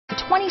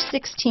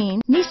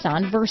2016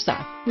 Nissan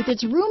Versa. With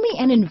its roomy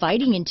and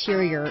inviting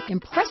interior,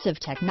 impressive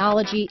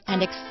technology,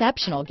 and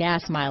exceptional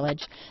gas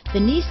mileage, the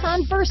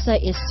Nissan Versa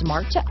is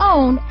smart to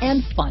own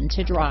and fun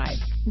to drive.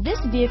 This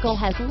vehicle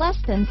has less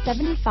than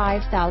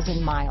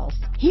 75,000 miles.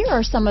 Here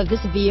are some of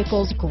this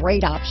vehicle's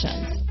great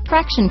options: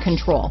 traction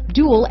control,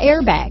 dual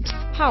airbags,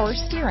 power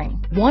steering,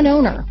 one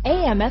owner,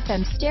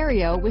 AM/FM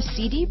stereo with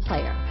CD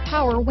player,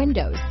 power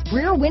windows,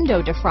 rear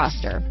window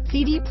defroster,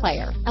 CD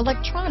player,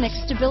 electronic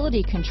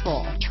stability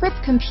control, trip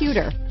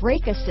computer,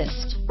 brake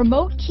assist,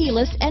 remote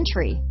keyless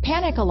entry,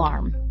 panic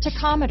alarm,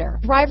 tachometer,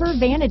 driver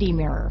vanity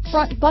mirror,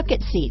 front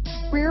bucket seats,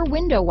 rear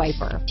window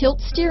wiper, tilt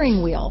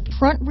steering wheel,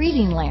 front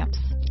reading lamps.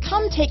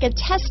 Come take a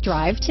test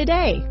drive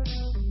today.